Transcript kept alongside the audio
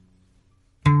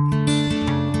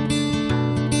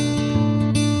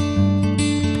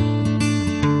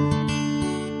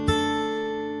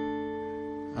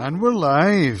And we're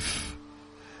live.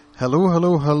 Hello,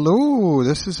 hello, hello.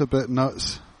 This is a bit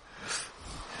nuts.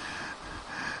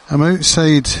 I'm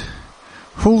outside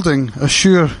holding a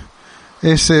Shure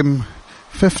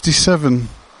SM57.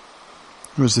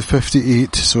 It was the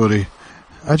 58, sorry.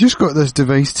 I just got this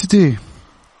device today.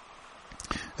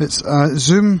 It's a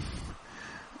Zoom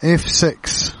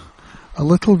F6. A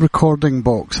little recording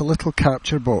box, a little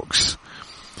capture box.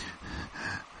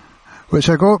 Which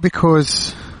I got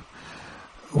because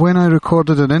when I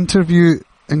recorded an interview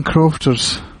in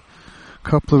Crofters a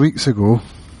couple of weeks ago,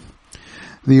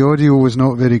 the audio was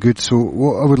not very good. So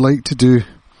what I would like to do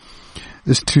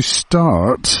is to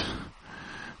start...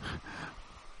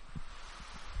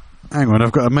 Hang on,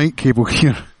 I've got a mic cable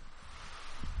here.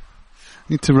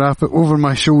 Need to wrap it over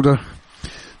my shoulder.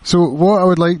 So what I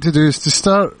would like to do is to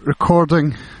start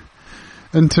recording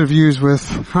interviews with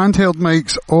handheld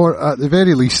mics, or at the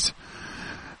very least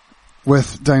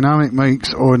with dynamic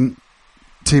mics on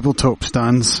tabletop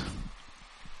stands.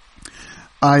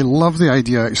 I love the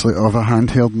idea actually of a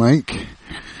handheld mic.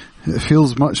 It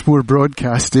feels much more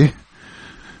broadcasty.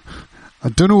 I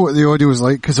don't know what the audio is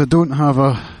like because I don't have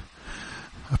a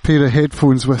pair of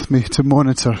headphones with me to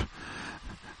monitor.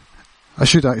 I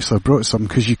should actually have brought some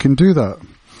because you can do that.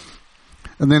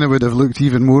 And then it would have looked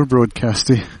even more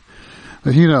broadcasty.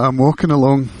 But here I'm walking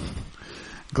along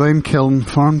Glenkiln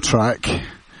farm track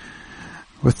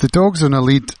with the dogs on a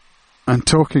lead and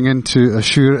talking into a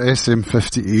Shure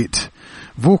SM58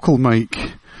 vocal mic,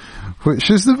 which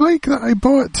is the mic that I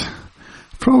bought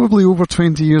probably over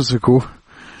 20 years ago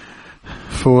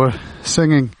for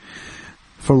singing,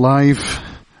 for live.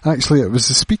 Actually, it was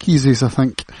the Speakeasies, I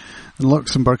think, in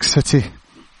Luxembourg City,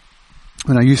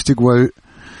 when I used to go out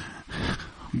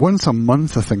once a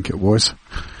month, I think it was,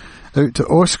 out to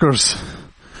Oscar's.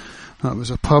 That was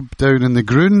a pub down in the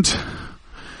Grund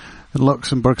in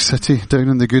Luxembourg City, down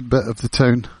in the good bit of the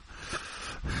town.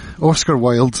 Oscar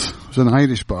Wilde's was an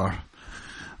Irish bar,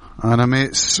 and I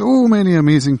met so many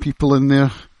amazing people in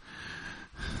there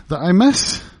that I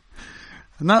miss.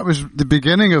 And that was the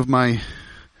beginning of my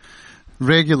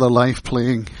regular life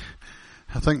playing.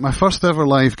 I think my first ever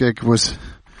live gig was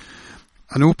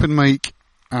an open mic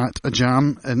at a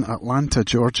jam in Atlanta,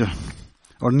 Georgia,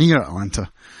 or near Atlanta,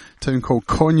 a town called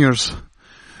Conyers,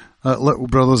 at Little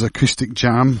Brothers Acoustic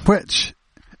Jam, which,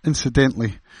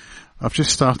 incidentally, I've just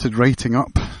started writing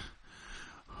up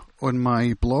on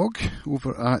my blog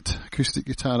over at Acoustic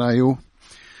Guitar IO.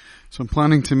 So I'm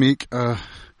planning to make a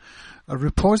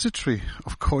repository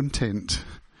of content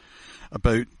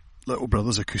about Little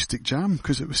Brothers Acoustic Jam,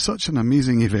 because it was such an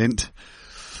amazing event.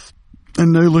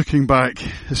 And now looking back,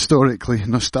 historically,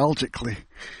 nostalgically,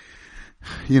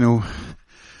 you know,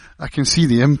 I can see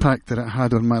the impact that it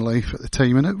had on my life at the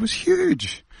time, and it was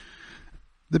huge.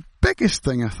 The biggest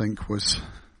thing, I think, was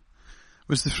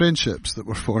the friendships that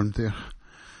were formed there.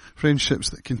 Friendships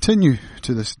that continue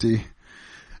to this day.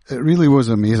 It really was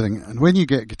amazing. And when you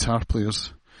get guitar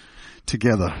players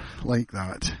together like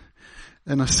that,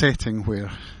 in a setting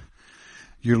where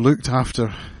you're looked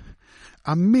after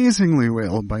amazingly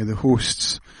well by the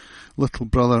host's little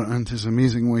brother and his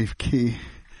amazing wife Kay,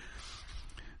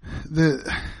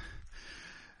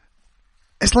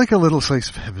 it's like a little slice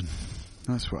of heaven.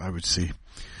 That's what I would say.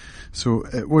 So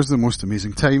it was the most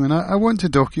amazing time, and I want to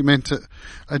document it.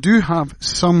 I do have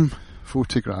some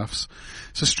photographs.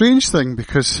 It's a strange thing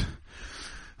because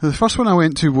the first one I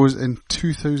went to was in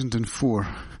 2004.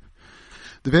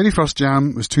 The very first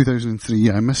jam was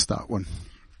 2003. I missed that one.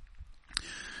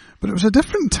 But it was a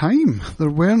different time.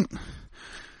 There weren't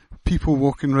people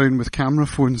walking around with camera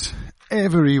phones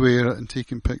everywhere and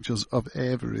taking pictures of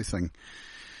everything.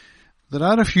 There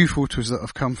are a few photos that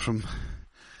have come from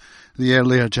the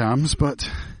earlier jams, but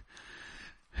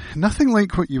nothing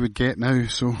like what you would get now.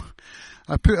 So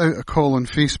I put out a call on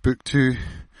Facebook to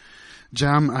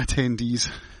jam attendees,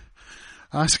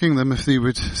 asking them if they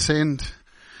would send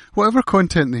whatever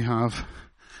content they have.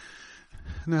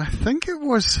 And I think it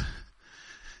was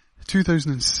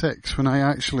 2006 when I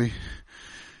actually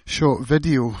shot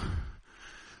video,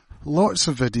 lots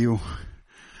of video,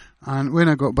 and when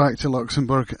I got back to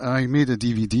Luxembourg I made a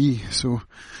DVD. So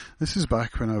this is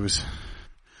back when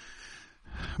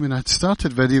I'd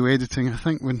started video editing, I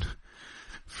think when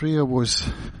Freya was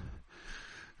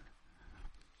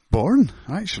born,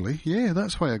 actually. Yeah,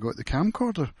 that's why I got the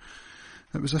camcorder.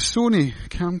 It was a Sony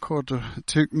camcorder. It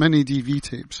took mini DV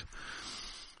tapes.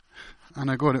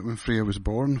 And I got it when Freya was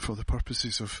born for the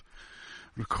purposes of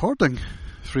recording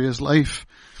Freya's life.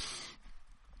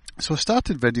 So I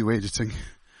started video editing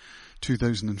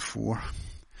 2004.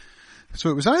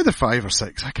 So it was either 5 or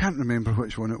 6, I can't remember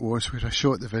which one it was, where I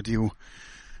shot the video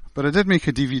But I did make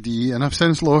a DVD, and I've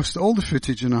since lost all the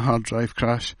footage in a hard drive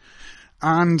crash,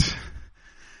 and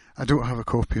I don't have a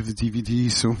copy of the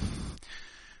DVD, so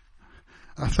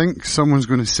I think someone's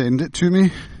going to send it to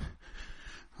me.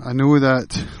 I know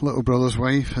that Little Brother's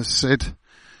wife has said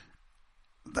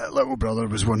that Little Brother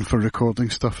was one for recording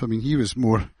stuff. I mean, he was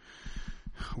more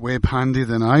web handy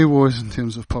than I was in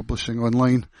terms of publishing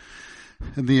online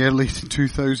in the early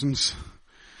 2000s.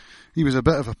 He was a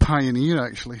bit of a pioneer,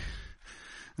 actually,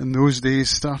 in those days,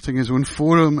 starting his own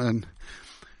forum, and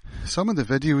some of the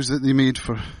videos that they made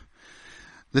for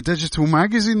the digital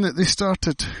magazine that they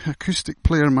started, Acoustic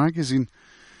Player magazine,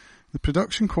 the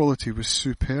production quality was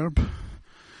superb.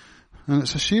 And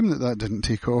it's a shame that that didn't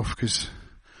take off, because,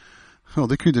 well,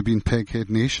 they could have been Peghead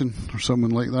Nation or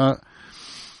someone like that.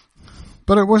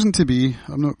 But it wasn't to be.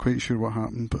 I'm not quite sure what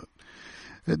happened, but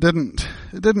it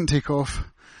didn't take off.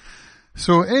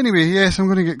 So anyway, yes, I'm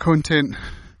going to get content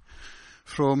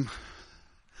from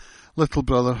Little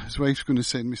Brother. His wife's going to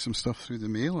send me some stuff through the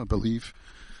mail, I believe.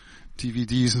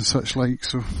 DVDs and such like.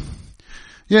 So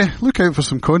yeah, look out for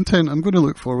some content. I'm going to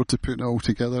look forward to putting it all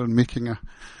together and making a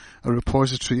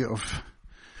repository of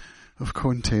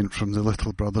content from the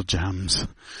Little Brother jams.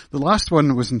 The last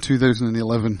one was in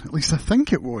 2011. At least I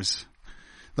think it was.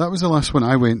 That was the last one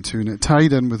I went to, and it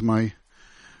tied in with my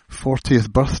 40th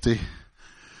birthday.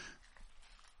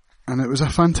 And it was a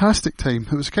fantastic time.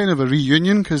 It was kind of a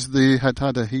reunion because they had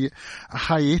a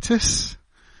hiatus.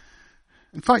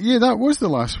 In fact, yeah, that was the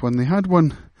last one. They had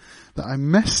one that I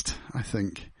missed, I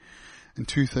think, in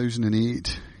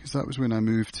 2008, because that was when I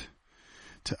moved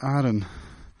to Arran.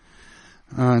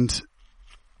 And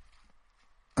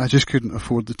I just couldn't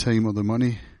afford the time or the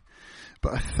money.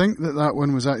 But I think that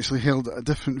one was actually held at a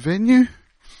different venue.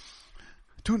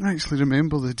 I don't actually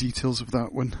remember the details of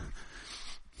that one,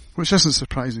 which isn't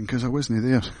surprising because I wasn't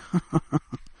there.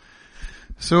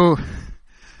 So,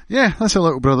 yeah, that's a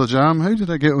Little Brother jam. How did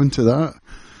I get onto that?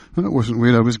 That wasn't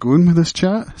where I was going with this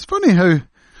chat. It's funny how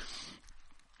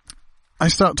I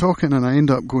start talking and I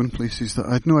end up going places that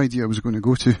I had no idea I was going to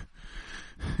go to.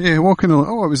 Yeah, walking along.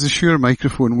 Oh, it was the Shure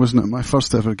microphone, wasn't it? My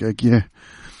first ever gig, yeah.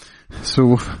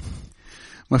 So,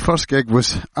 my first gig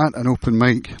was at an open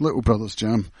mic, Little Brothers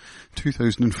Jam,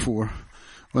 2004,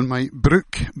 on my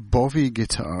Brook Bovey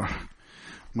guitar,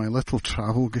 my little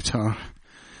travel guitar.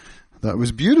 That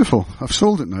was beautiful. I've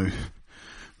sold it now.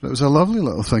 But it was a lovely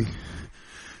little thing.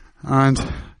 And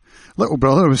Little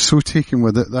Brother was so taken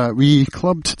with it that we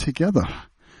clubbed together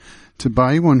to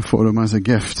buy one for him as a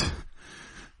gift.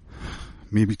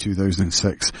 Maybe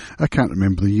 2006. I can't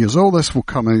remember the years. All this will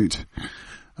come out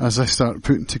as I start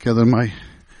putting together my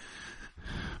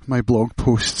blog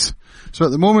posts. So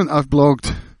at the moment I've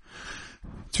blogged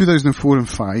 2004 and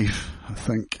 5, I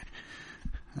think.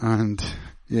 And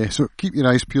yeah, so keep your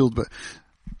eyes peeled, but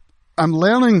I'm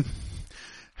learning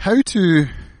how to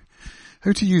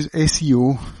use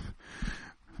SEO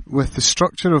with the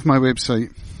structure of my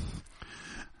website.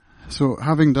 So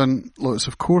having done lots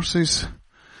of courses,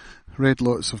 read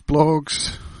lots of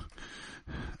blogs,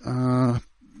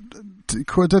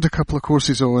 did a couple of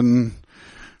courses on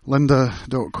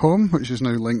lynda.com, which is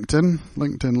now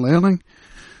LinkedIn Learning.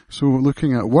 So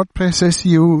looking at WordPress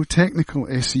SEO, technical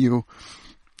SEO,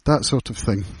 that sort of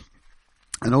thing.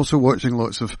 And also watching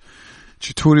lots of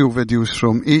tutorial videos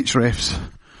from Ahrefs,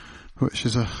 which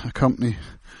is a company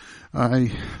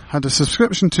I had a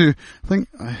subscription to. I think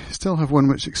I still have one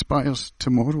which expires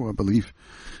tomorrow, I believe.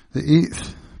 The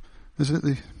 8th. Is it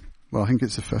I think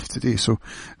it's the 5th today, so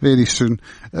very soon.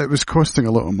 It was costing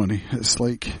a lot of money. It's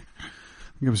like, I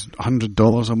think it was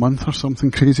 $100 a month or something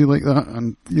crazy like that.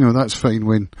 And, that's fine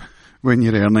when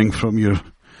you're earning from your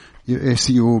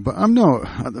SEO, but I'm not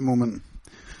at the moment.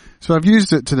 So I've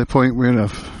used it to the point where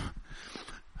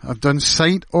I've done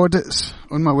site audits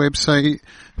on my website,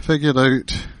 figured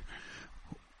out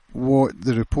what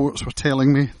the reports were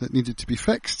telling me that needed to be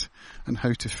fixed and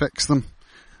how to fix them.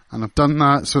 And I've done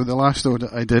that. So the last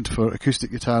audit I did for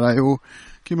Acoustic Guitar I.O.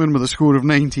 came in with a score of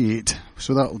 98.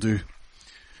 So that'll do.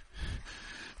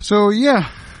 So yeah,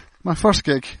 my first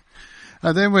gig.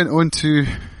 I then went on to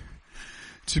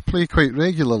play quite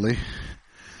regularly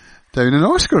down in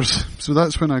Oscars. So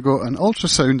that's when I got an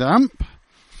ultrasound amp,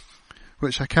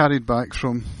 which I carried back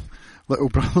from Little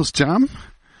Brothers Jam.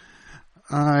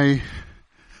 I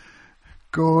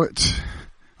got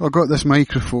this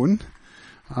microphone.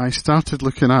 I started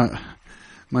looking at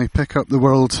my Pick Up the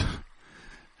World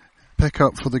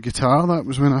pickup for the guitar. That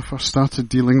was when I first started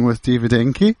dealing with David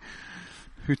Enke,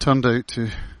 who turned out to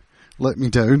let me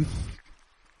down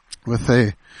with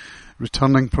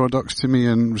returning products to me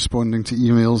and responding to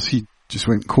emails. He just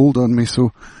went cold on me,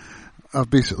 so I'm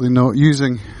basically not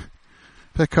using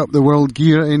Pick Up the World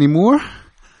gear anymore.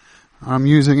 I'm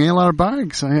using LR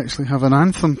bags. I actually have an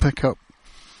Anthem pickup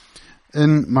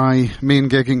in my main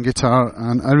gigging guitar,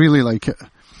 and I really like it.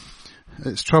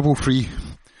 It's trouble-free,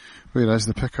 whereas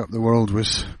the Pick Up the World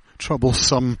was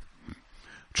troublesome,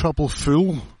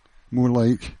 troubleful, more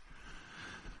like.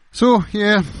 So,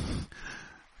 yeah,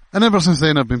 and ever since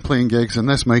then I've been playing gigs, and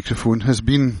this microphone has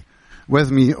been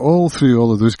with me all through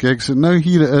all of those gigs, and now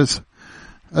here it is,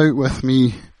 out with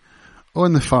me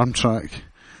on the farm track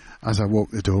as I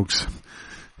walk the dogs.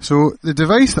 So, the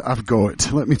device that I've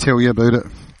got, let me tell you about it.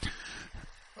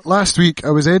 Last week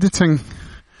I was editing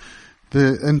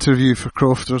the interview for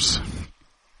Crofters,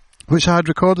 which I had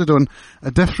recorded on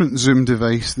a different Zoom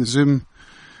device, the Zoom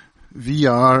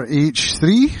VR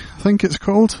H3, I think it's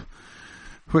called,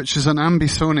 which is an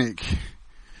ambisonic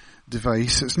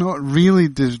device. It's not really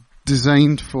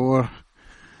designed for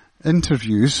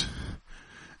interviews.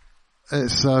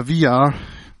 It's a VR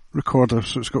recorder,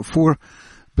 so it's got 4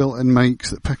 built-in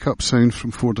mics that pick up sound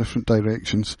from 4 different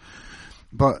directions.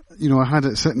 But, you know, I had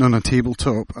it sitting on a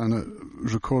tabletop and it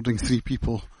was recording 3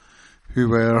 people who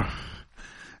were,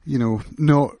 you know,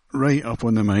 not right up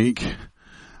on the mic.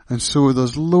 And so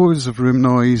there's loads of room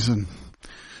noise. And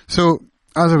so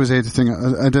as I was editing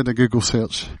it, I did a Google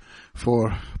search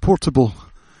for portable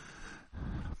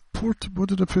what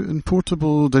did I put in?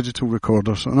 Portable digital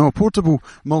recorder. So, no, portable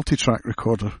multi-track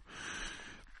recorder.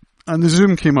 And the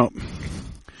Zoom came up.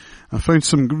 I found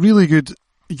some really good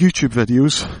YouTube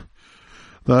videos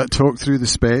that talked through the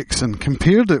specs and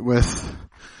compared it with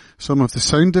some of the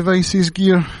Sound Devices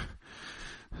gear,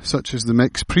 such as the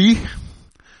Mix Pre,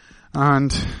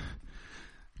 and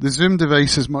the Zoom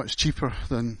device is much cheaper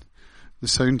than the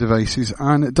Sound Devices,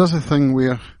 and it does a thing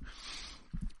where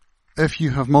if you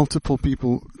have multiple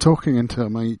people talking into a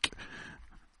mic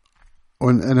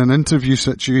in an interview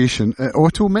situation, it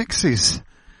auto mixes.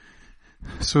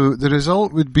 So the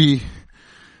result would be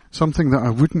something that I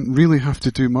wouldn't really have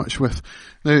to do much with.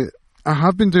 Now, I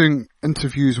have been doing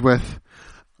interviews with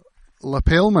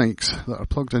lapel mics that are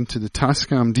plugged into the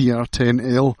Tascam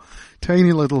DR10L,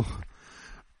 tiny little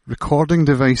recording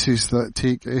devices that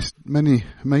take mini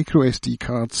micro SD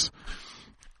cards,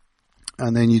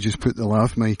 and then you just put the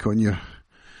lav mic on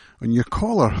your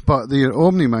collar. But they're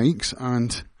Omni mics,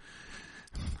 and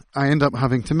I end up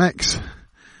having to mix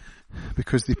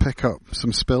because they pick up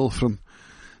some spill from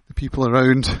the people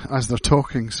around as they're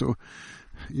talking. So,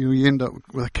 you know, you end up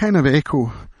with a kind of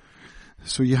echo.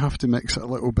 So you have to mix it a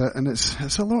little bit, and it's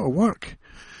a lot of work.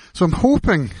 So I'm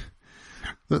hoping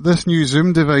that this new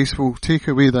Zoom device will take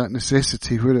away that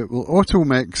necessity, where it will auto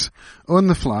mix on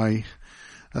the fly.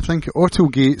 I think it auto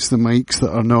gates the mics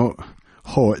that are not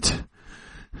hot.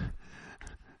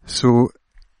 So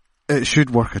it should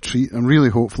work a treat. I'm really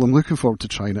hopeful. I'm looking forward to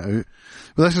trying it out.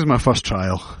 But this is my first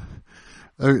trial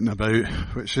out and about,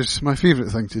 which is my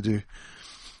favourite thing to do.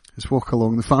 Is walk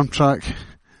along the farm track,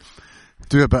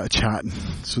 do a bit of chatting.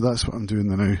 So that's what I'm doing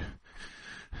now.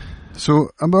 So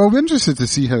I'll be interested to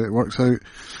see how it works out.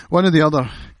 One of the other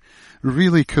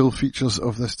really cool features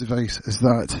of this device is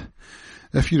that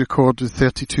if you record with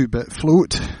 32-bit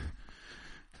float,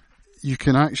 you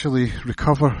can actually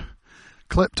recover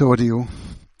clipped audio,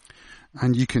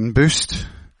 and you can boost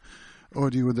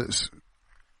audio that's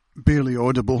barely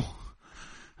audible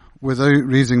without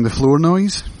raising the floor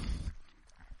noise.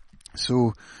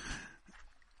 So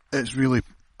it's really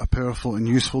a powerful and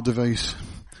useful device.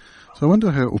 So I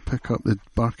wonder how it will pick up the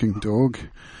barking dog,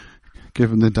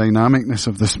 given the dynamicness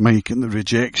of this mic and the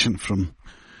rejection from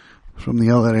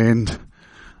the other end.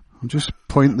 I'll just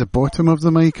point the bottom of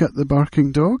the mic at the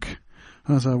barking dog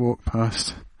as I walk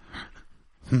past.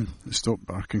 It stopped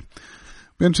barking.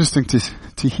 Be interesting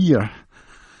to hear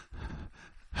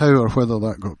how or whether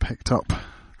that got picked up.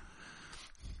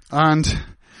 And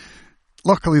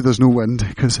luckily there's no wind,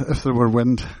 because if there were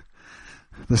wind,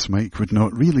 this mic would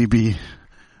not really be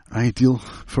ideal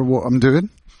for what I'm doing.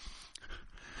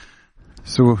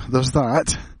 So there's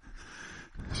that.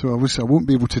 So I won't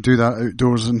be able to do that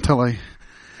outdoors until I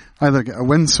either get a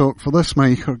windsock for this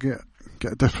mic or get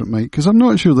a different mic, because I'm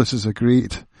not sure this is a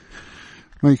great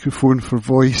microphone for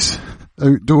voice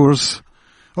outdoors,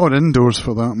 or indoors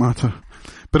for that matter.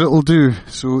 But it'll do.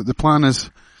 So the plan is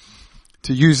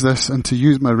to use this and to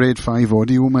use my Red 5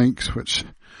 audio mics, which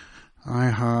I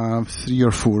have 3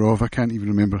 or 4 of. I can't even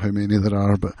remember how many there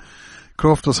are, but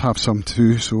Crofters have some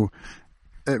too, so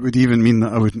it would even mean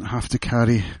that I wouldn't have to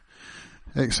carry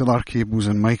XLR cables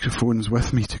and microphones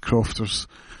with me to Crofters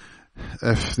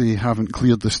if they haven't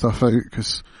cleared the stuff out,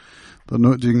 because they're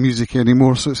not doing music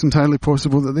anymore, so it's entirely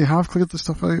possible that they have cleared the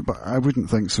stuff out, but I wouldn't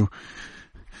think so.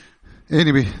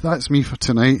 Anyway, that's me for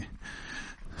tonight.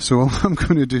 So all I'm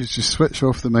going to do is just switch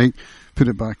off the mic, put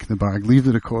it back in the bag, leave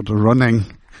the recorder running,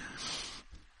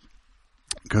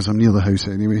 because I'm near the house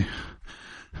anyway.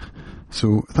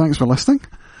 So thanks for listening,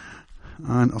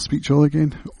 and I'll speak to you all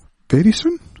again very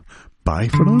soon. Bye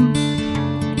for now.